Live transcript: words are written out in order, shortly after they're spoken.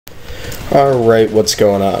Alright, what's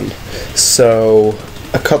going on? So,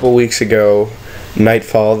 a couple weeks ago,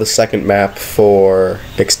 Nightfall, the second map for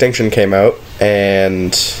Extinction, came out,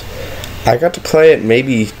 and I got to play it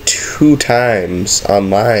maybe 2 times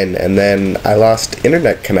online, and then I lost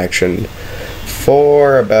internet connection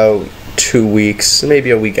for about 2 weeks,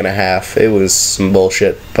 maybe a week and a half. It was some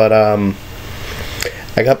bullshit, but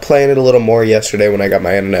I got playing it a little more yesterday when I got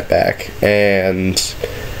my internet back, and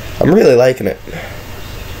I'm really liking it.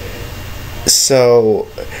 So,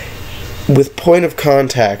 with Point of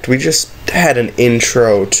Contact, we just had an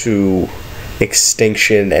intro to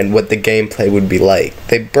Extinction and what the gameplay would be like.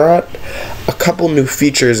 They brought a couple new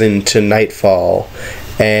features into Nightfall,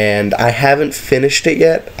 and I haven't finished it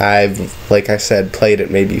yet. I've, like I said, played it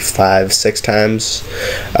maybe 5-6 times.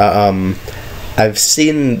 I've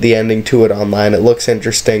seen the ending to it online. It looks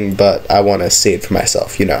interesting, but I want to see it for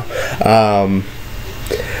myself, you know.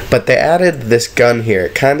 But they added this gun here.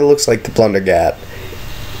 It kind of looks like the Blundergat.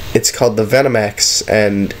 It's called the Venom X,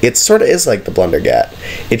 and it sort of is like the Blundergat.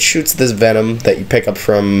 It shoots this venom that you pick up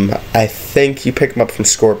from, I think you pick them up from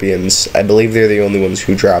scorpions. I believe they're the only ones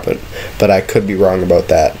who drop it, but I could be wrong about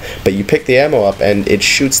that. But you pick the ammo up, and it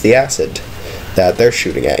shoots the acid that they're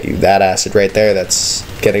shooting at you. That acid right there that's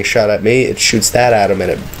getting shot at me, it shoots that at them,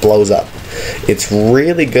 and it blows up. It's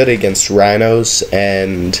really good against rhinos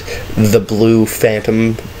and the blue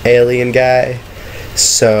phantom alien guy,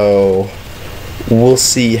 so we'll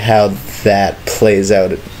see how that plays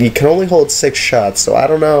out. You can only hold 6 shots, so I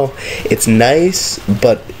don't know. It's nice,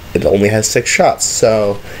 but it only has 6 shots,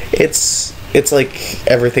 so it's like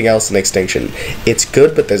everything else in Extinction. It's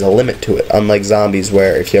good, but there's a limit to it, unlike zombies,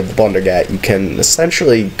 where if you have the Blundergat, you can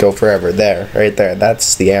essentially go forever. Right there,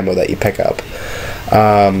 that's the ammo that you pick up.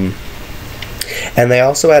 And they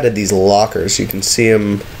also added these lockers. You can see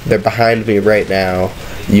them. They're behind me right now.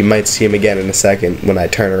 You might see them again in a second when I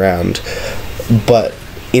turn around. But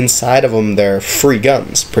inside of them, they're free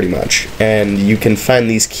guns, pretty much. And you can find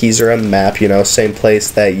these keys around the map, you know, same place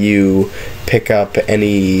that you pick up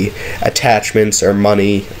any attachments or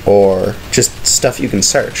money or just stuff you can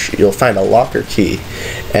search. You'll find a locker key.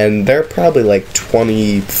 And there are probably like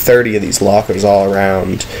 20, 30 of these lockers all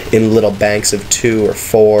around in little banks of 2 or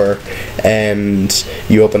 4. And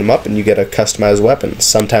you open them up and you get a customized weapon.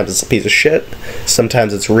 Sometimes it's a piece of shit.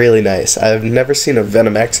 Sometimes it's really nice. I've never seen a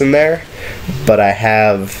Venom X in there, but I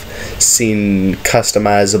have seen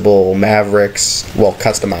customizable Mavericks, well,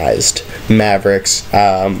 customized Mavericks.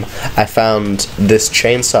 I found this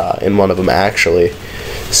chainsaw in one of them, actually,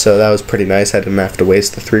 so that was pretty nice. I didn't have to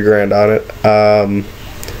waste the $3 on it.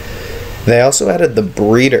 They also added the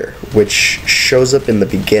breeder, which shows up in the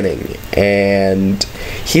beginning, and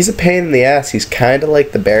he's a pain in the ass. He's kind of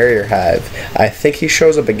like the barrier hive. I think he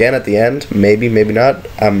shows up again at the end, maybe not,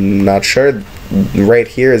 I'm not sure. Right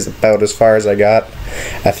here is about as far as I got.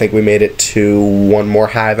 I think we made it to one more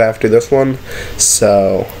hive after this one,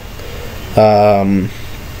 so I'm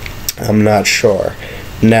not sure.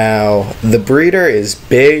 Now, the breeder is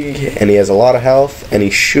big, and he has a lot of health, and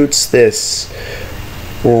he shoots this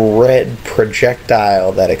red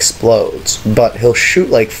projectile that explodes, but he'll shoot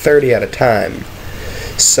like 30 at a time.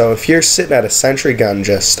 So if you're sitting at a sentry gun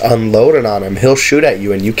just unloading on him, he'll shoot at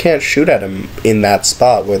you, and you can't shoot at him in that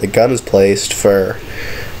spot where the gun is placed for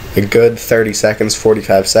a good 30 seconds,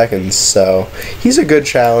 45 seconds. So he's a good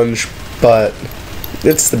challenge, but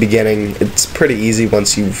it's the beginning. It's pretty easy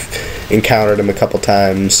once you've encountered him a couple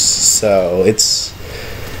times. So it's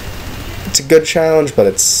a good challenge, but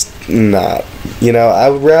it's not. You know, I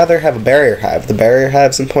would rather have a barrier hive. The barrier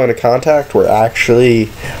hives in Point of Contact were actually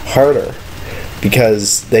harder,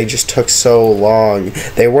 because they just took so long.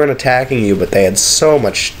 They weren't attacking you, but they had so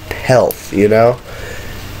much health, you know?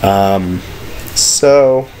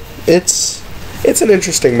 So, it's an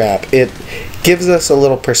interesting map. It gives us a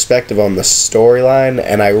little perspective on the storyline,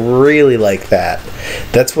 and I really like that.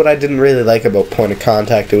 That's what I didn't really like about Point of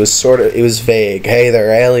Contact. It was vague. Hey, there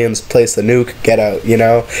are aliens, place the nuke, get out, you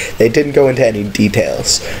know? They didn't go into any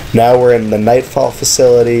details. Now we're in the Nightfall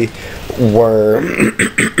facility, where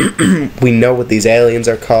we know what these aliens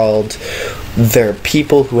are called. They're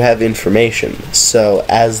people who have information. So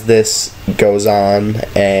as this goes on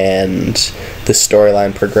and the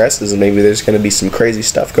storyline progresses, maybe there's going to be some crazy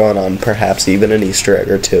stuff going on, perhaps even an Easter egg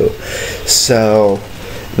or 2. So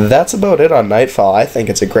that's about it on Nightfall. I think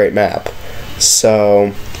it's a great map.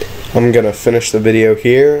 So I'm going to finish the video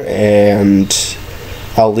here, and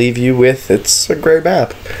I'll leave you with, it's a great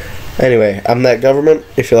map. Anyway, I'm That Government.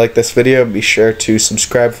 If you like this video, be sure to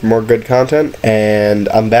subscribe for more good content, and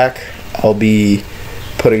I'm back. I'll be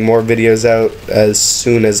putting more videos out as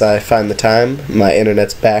soon as I find the time. My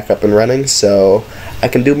internet's back up and running, so I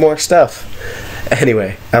can do more stuff.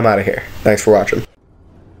 Anyway, I'm out of here. Thanks for watching.